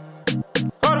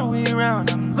 All the way around,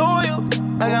 I'm loyal.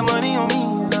 I got money on me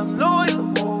and I'm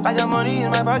loyal. I got money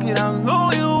in my pocket, I'm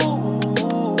loyal.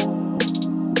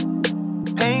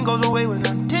 Pain goes away when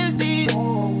I'm dizzy.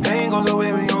 Pain goes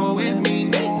away when you're with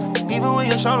me. Even when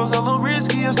your shadows a little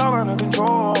risky, it's all under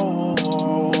control.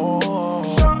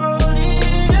 Shorty,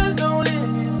 just don't let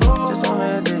this go. Just don't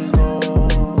let this go.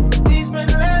 We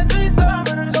spent the last 3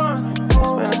 summers on the road.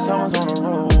 Spent the summers on the road.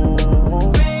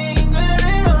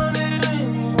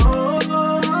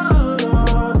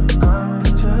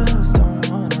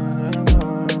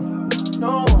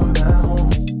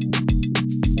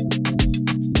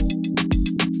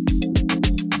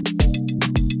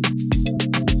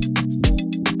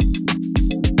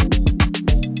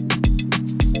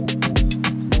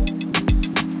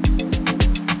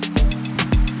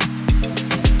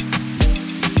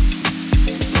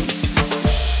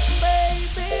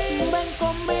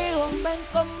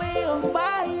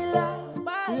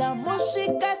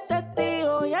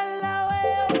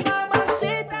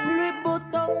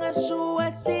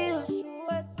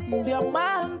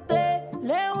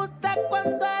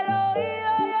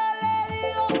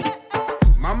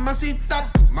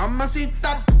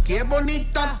 Mamacita, qué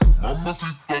bonita.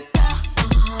 Mamacita.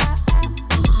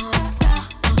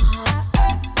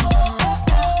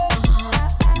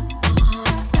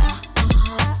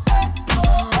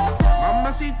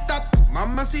 Mamacita,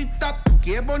 mamacita,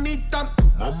 qué bonita.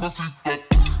 Mamacita.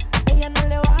 Ella no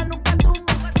le baja nunca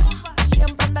tumba.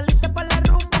 Siempre anda lista para la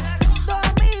rumba. 2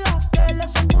 amigas que la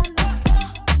secundan.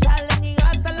 Salen y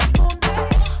gastan la funda.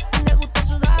 Le gusta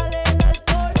sudarle el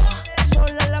alcohol.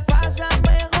 Sola la pasa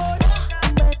mejor.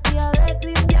 Vestida de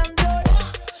Christian Dior.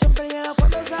 Siempre llega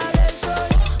cuando sale el sol.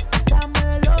 Dame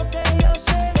de lo que yo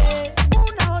sé.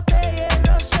 Una botella de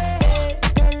rosé.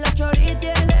 Que la chori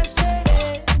tiene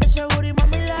sed. De seguro y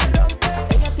mami la rompe.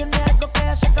 Ella tiene algo que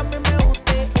hace que a mí me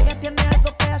guste. Ella tiene algo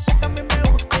que hace que a mí me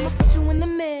guste. I'ma put you in the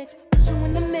mix, put you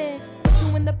in the mix, put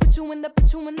you in the, put you in the,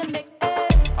 put you in the mix.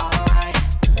 Alright,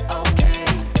 okay.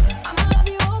 I'ma love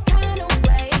you all kind of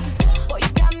ways. Boy, you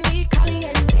got me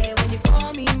caliente when you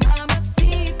call me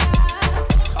mamacita.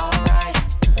 Alright,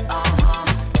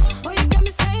 boy, you got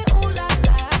me saying ooh la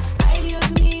la. Ay, Dios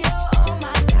mío, oh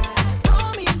my God.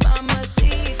 Call me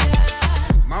mamacita.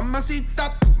 Mamacita,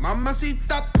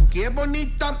 mamacita, qué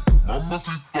bonita.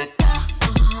 Mamacita.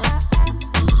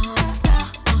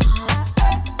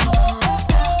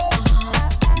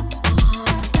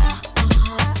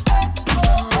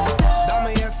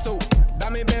 Dame eso,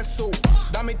 dame beso,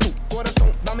 dame tu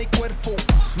corazón, dame cuerpo.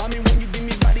 Mami, when you give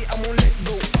me body, I won't let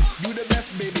go. You the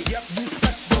best, baby, yep, you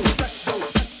special, special.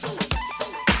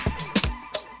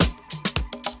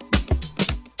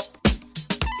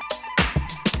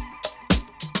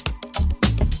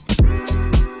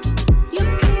 You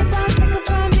keep on taking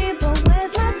from me, but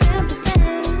where's my 10%?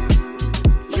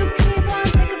 You keep on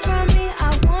taking from me, I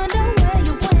wonder where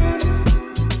you went.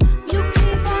 You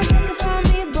keep on taking from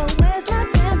me, but where's my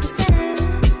 10%?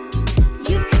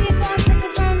 You keep on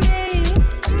taking from me.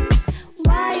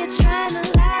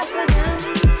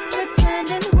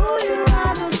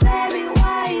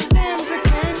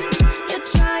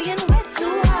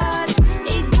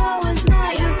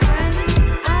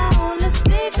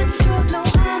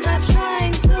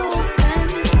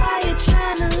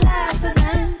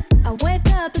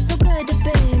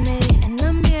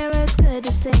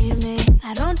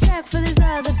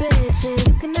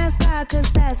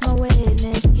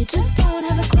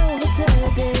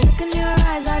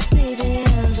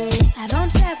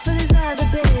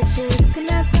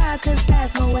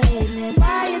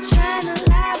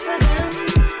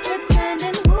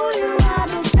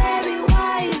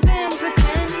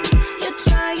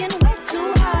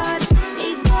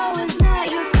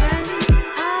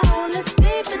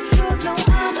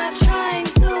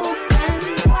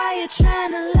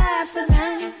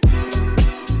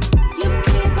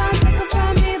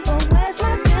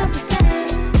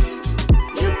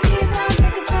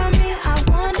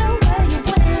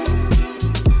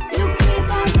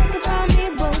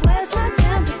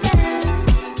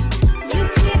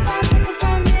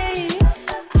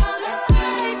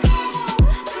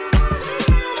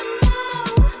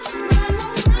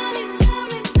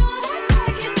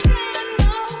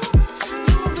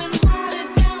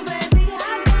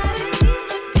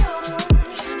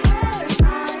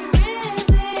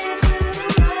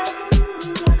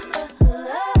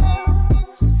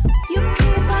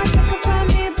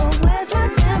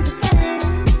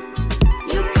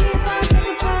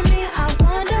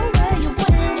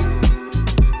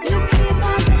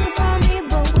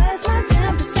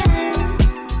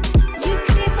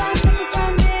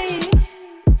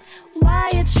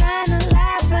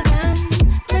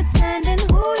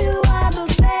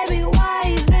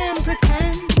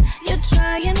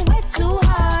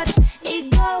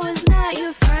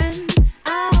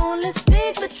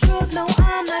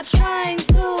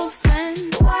 true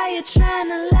friend. Why you trying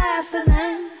to lie for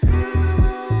them?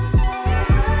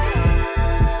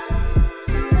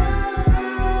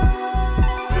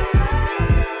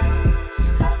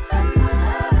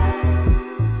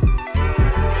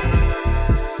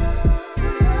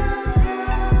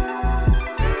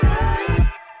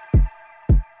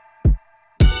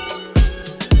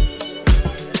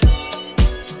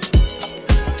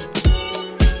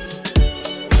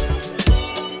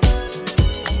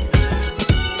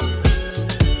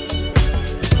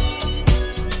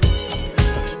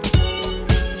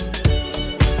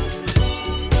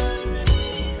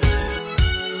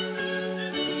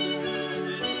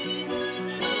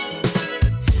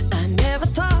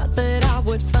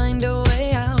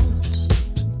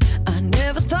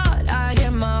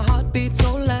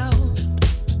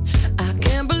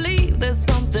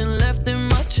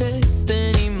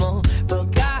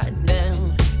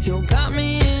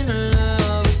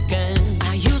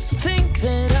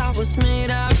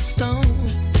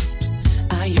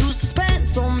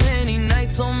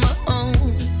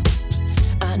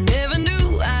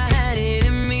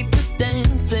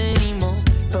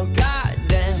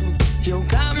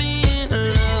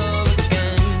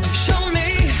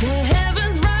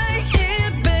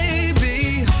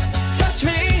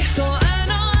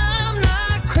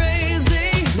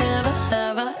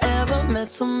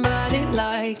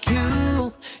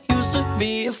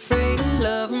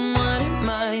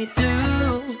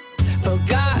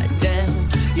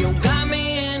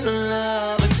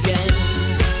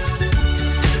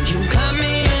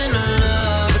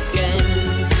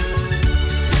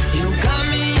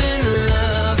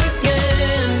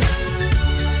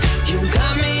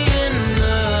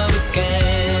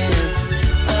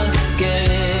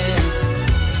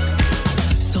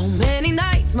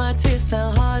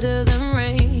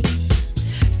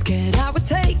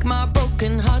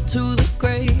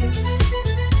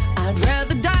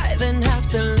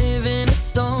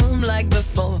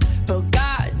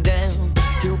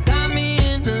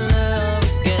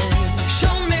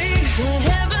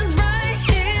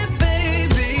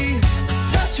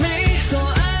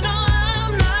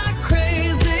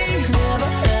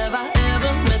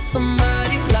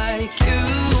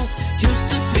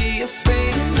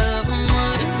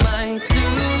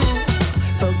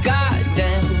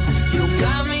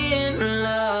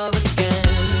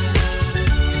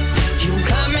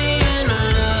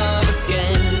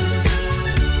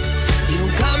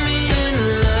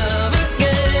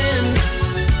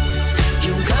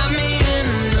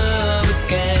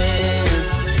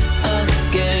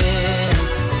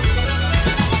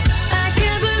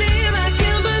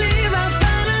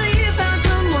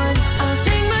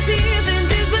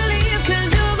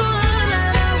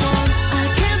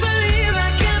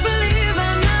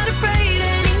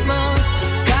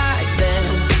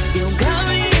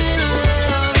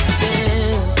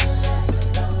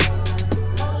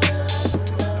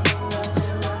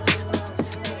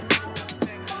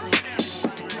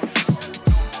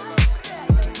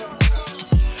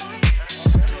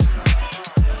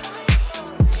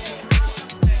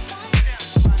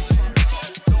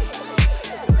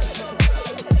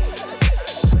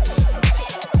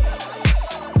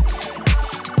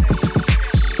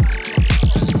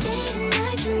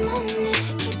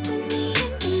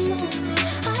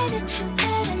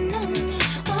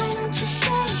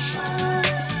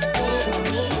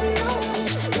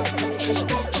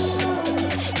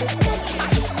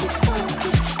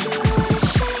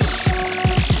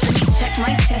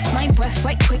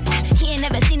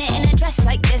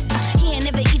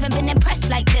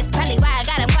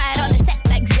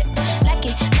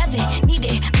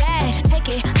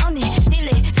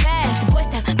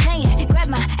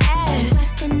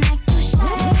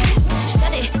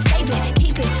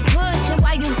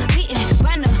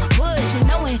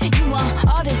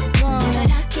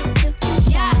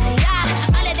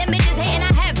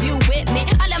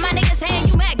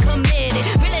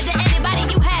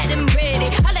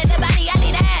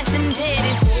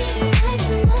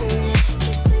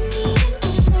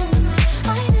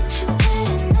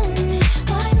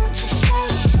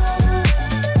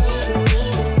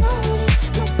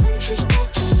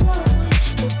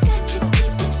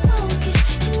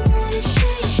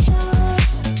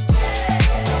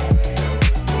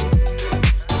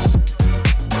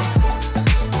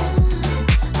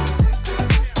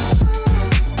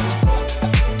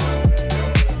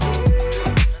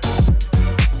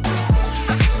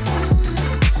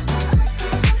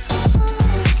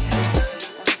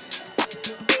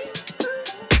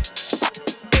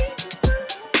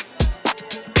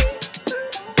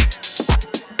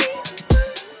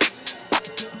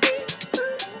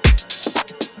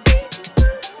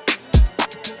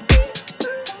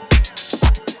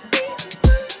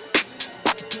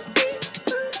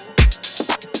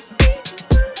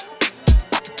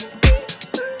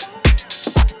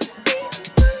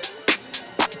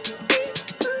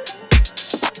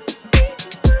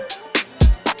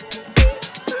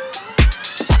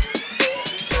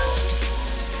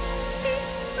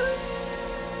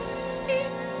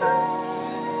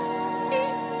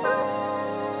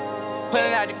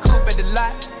 coupe at the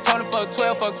lot. Tony fuck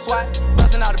 12, fuck SWAT.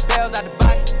 Busting all the bells out the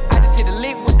box. I just hit a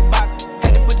lick with the box.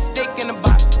 Had to put the stick in the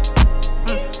box.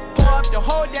 Pour up the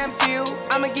whole damn seal.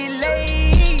 I'ma get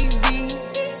lazy.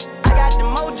 I got the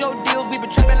mojo deals. We been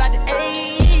trapping like the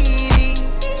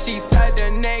 80s. She said the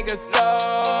nigga so.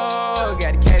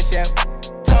 Got the cash out.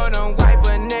 Told him wipe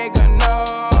a nigga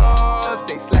no.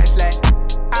 Say slash slash.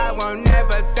 I won't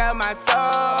never sell my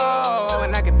soul.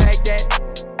 And I can back that.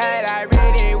 And I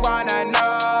really wanna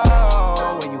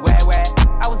know where you at, where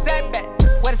I was at back,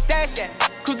 where the stash at.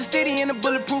 Cruise the city in a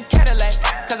bulletproof Cadillac.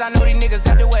 Cause I know these niggas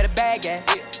out there where the bag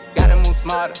at. Gotta move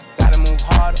smarter, gotta move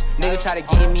harder. Nigga try to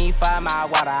give me 5 mile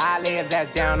water. I lay his ass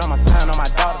down on my son, on my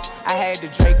daughter. I had the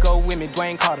Draco with me,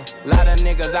 Dwayne Carter. Lot of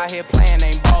niggas out here playing,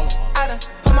 ain't ballin'. I done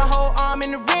put my whole arm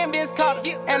in the rim, Vince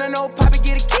Carter. And I know Poppy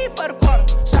get a key for the quarter.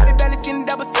 Shawty barely seen the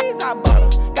double C's, I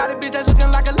bought her. Got a bitch that's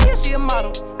looking like a Leah, she a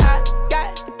model. I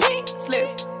got the pink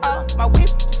slip, my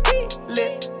whip's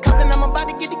keyless. Compton, I'm about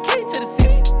to get the key to the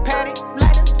city. Patty,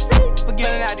 light up the city.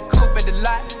 Forgetting out the coupe at the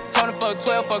lot. Tony fuck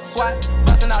 12, fuck SWAT.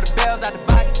 Busting all the bells out the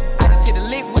box. I just hit a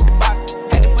lick with the box.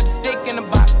 Had to put the stick in the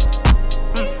box.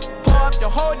 Pour up the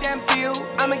whole damn seal.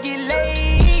 I'ma get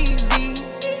lazy.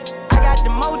 I got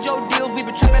the mojo deals. We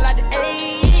been trapping like the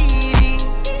 80s.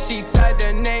 She said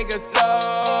the nigga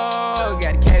so.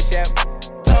 Got the cash out.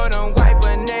 Told him wipe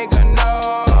a nigga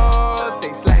no.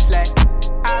 Say slash slash.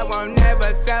 I won't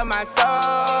never sell my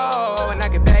soul. And I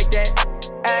can back that.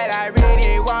 And I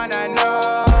really wanna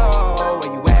know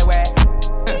where you at, where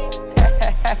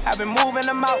I've been moving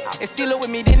them out. And steal it with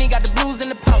me, then he got the blues in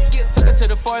the pouch. Took her to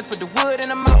the forest, put the wood in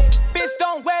her mouth. Bitch,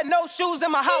 don't wear no shoes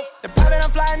in my house. The private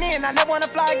I'm flying in, I never wanna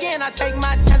fly again. I take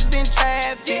my chances in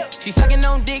traffic. She sucking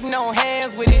on dick, no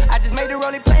hands with it. I just made the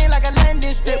rolling plane like a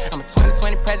landing strip. I'm a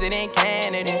 2020 president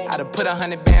candidate. I done put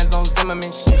 100 bands on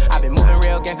Zimmerman shit. I been moving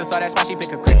real gangster, so that's why she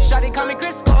pick a crit. Shawty call me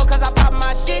Chris Cole, cause I pop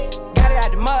my shit. Got it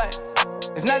out the mud.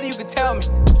 There's nothing you can tell me.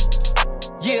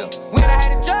 Yeah, when I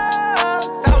had the drugs,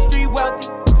 South Street wealthy.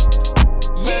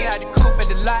 Yeah, out the coupe at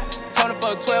the lot. Tony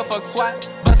fuck 12, fuck SWAT.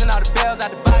 Busting all the bells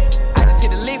out the box. I just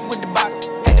hit a lick with the box.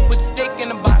 Had to put the stick in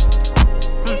the box.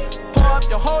 Pour up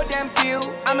the whole damn seal.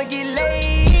 I'ma get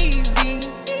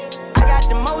lazy. I got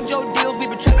the mojo deals. We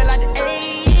been trapping like the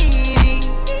 80s.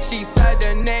 She said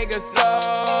the nigga so.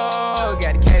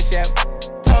 Got the cash out.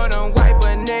 Told him wipe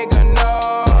a nigga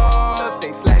no.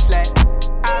 Say slash slash.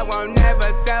 I won't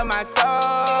never sell my soul.